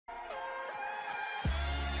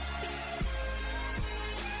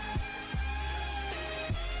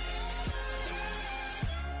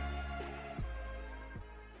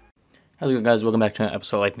How's it going, guys? Welcome back to an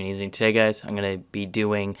episode of Life Made Easy. Today, guys, I'm going to be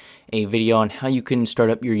doing a video on how you can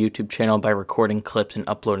start up your YouTube channel by recording clips and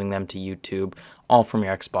uploading them to YouTube, all from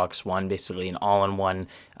your Xbox One. Basically an all-in-one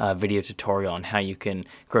video tutorial on how you can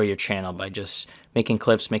grow your channel by just making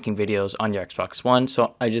clips, making videos on your Xbox One.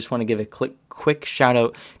 So I just want to give a quick shout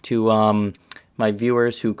out to my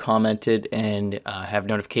viewers who commented and have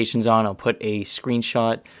notifications on. I'll put a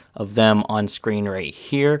screenshot of them on screen right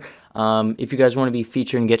here. If you guys want to be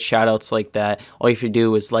featured and get shoutouts like that, all you have to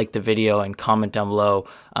do is like the video and comment down below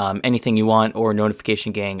anything you want, or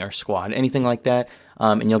notification gang or squad, anything like that,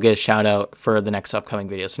 and you'll get a shout out for the next upcoming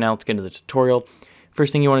video. So now let's get into the tutorial.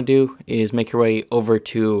 First thing you want to do is make your way over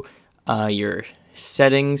to your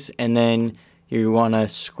settings, and then you want to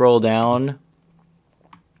scroll down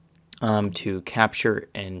to capture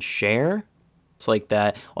and share. Like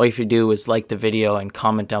that. All you have to do is like the video and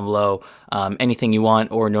comment down below anything you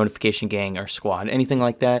want, or notification gang or squad, anything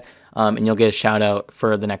like that, and you'll get a shout out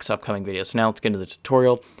for the next upcoming video. So now let's get into the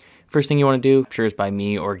tutorial. First thing you want to do, captures by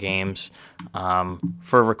me or games.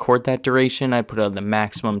 For record that duration, I put it on the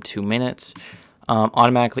maximum 2 minutes.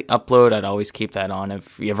 Automatically upload, I'd always keep that on.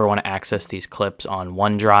 If you ever want to access these clips on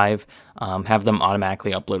OneDrive, have them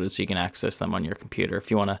automatically uploaded so you can access them on your computer if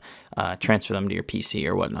you want to transfer them to your PC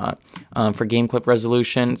or whatnot. For game clip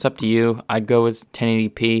resolution, it's up to you. I'd go with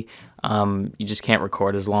 1080p. You just can't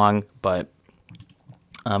record as long, but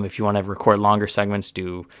if you want to record longer segments,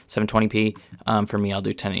 do 720p. For me, I'll do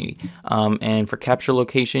 1080. And for capture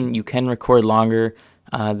location, you can record longer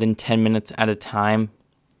than 10 minutes at a time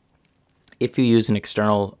if you use an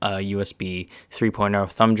external USB 3.0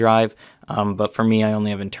 thumb drive, but for me, I only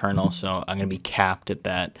have internal, so I'm going to be capped at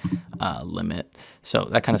that limit. So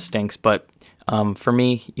that kind of stinks, but for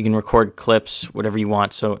me, you can record clips, whatever you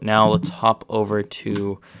want. So now let's hop over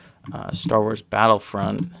to Star Wars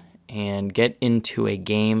Battlefront and get into a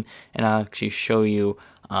game, and I'll actually show you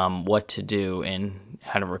what to do and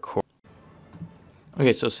how to record.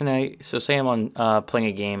 Okay, so say I'm on playing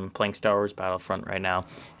a game, playing Star Wars Battlefront right now,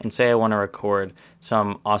 and say I want to record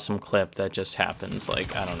some awesome clip that just happens,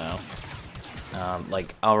 like, I don't know,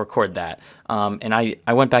 like, I'll record that. And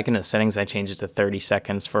I went back into the settings, I changed it to 30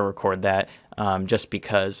 seconds for record that, just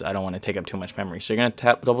because I don't want to take up too much memory. So you're going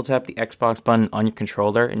to double tap the Xbox button on your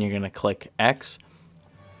controller, and you're going to click X,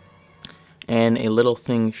 and a little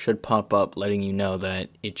thing should pop up letting you know that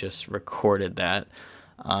it just recorded that.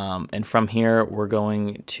 And from here, we're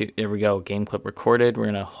going to, there we go, game clip recorded. We're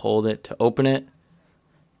going to hold it to open it,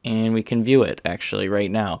 and we can view it actually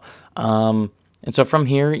right now. And so from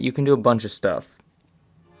here, you can do a bunch of stuff.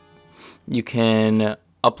 You can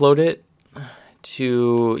upload it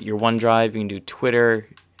to your OneDrive. You can do Twitter,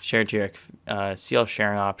 share it to your, see all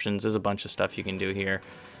sharing options. There's a bunch of stuff you can do here.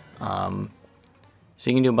 So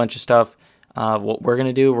you can do a bunch of stuff. What we're going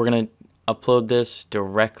to do, we're going to upload this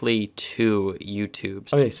directly to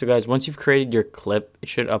YouTube. Okay, so guys, once you've created your clip, it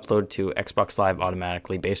should upload to Xbox Live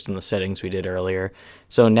automatically based on the settings we did earlier.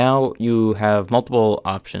 So now you have multiple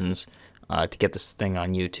options to get this thing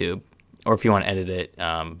on YouTube, or if you want to edit it,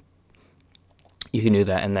 you can do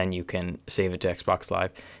that, and then you can save it to Xbox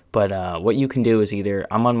Live. But what you can do is either,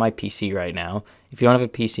 I'm on my PC right now. If you don't have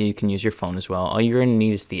a PC, you can use your phone as well. All you're going to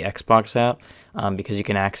need is the Xbox app, because you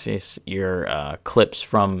can access your clips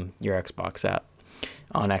from your Xbox app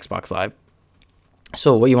on Xbox Live.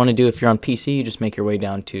 So what you want to do if you're on PC, you just make your way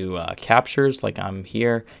down to captures, like I'm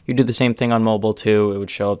here. You do the same thing on mobile too. It would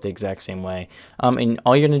show up the exact same way. And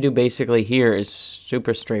all you're going to do basically here is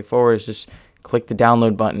super straightforward. Is just click the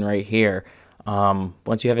download button right here.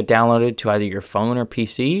 Once you have it downloaded to either your phone or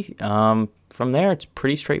PC, from there it's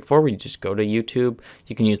pretty straightforward. You just go to YouTube.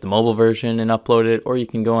 You can use the mobile version and upload it, or you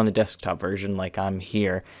can go on the desktop version like I'm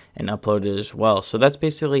here and upload it as well. So that's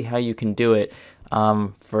basically how you can do it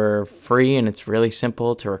for free, and it's really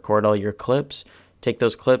simple to record all your clips. Take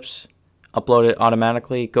those clips, upload it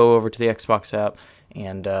automatically, go over to the Xbox app,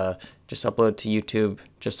 and just upload to YouTube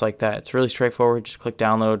just like that. It's really straightforward. Just click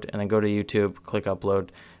download and then go to YouTube, click upload.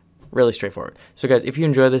 Really straightforward. So guys, if you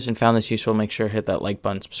enjoyed this and found this useful, make sure to hit that like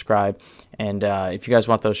button, subscribe, and if you guys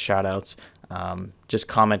want those shout outs, just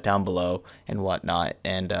comment down below and whatnot,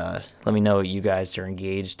 and let me know you guys are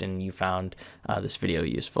engaged and you found this video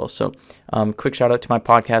useful. So quick shout out to my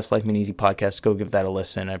podcast, Life Made Easy Podcast. Go give that a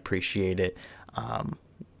listen. I appreciate it.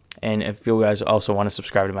 And if you guys also want to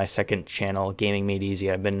subscribe to my second channel, Gaming Made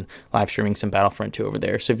Easy, I've been live streaming some Battlefront 2 over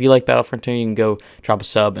there. So if you like Battlefront 2, you can go drop a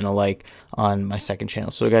sub and a like on my second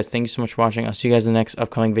channel. So guys, thank you so much for watching. I'll see you guys in the next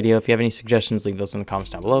upcoming video. If you have any suggestions, leave those in the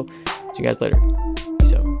comments down below. See you guys later.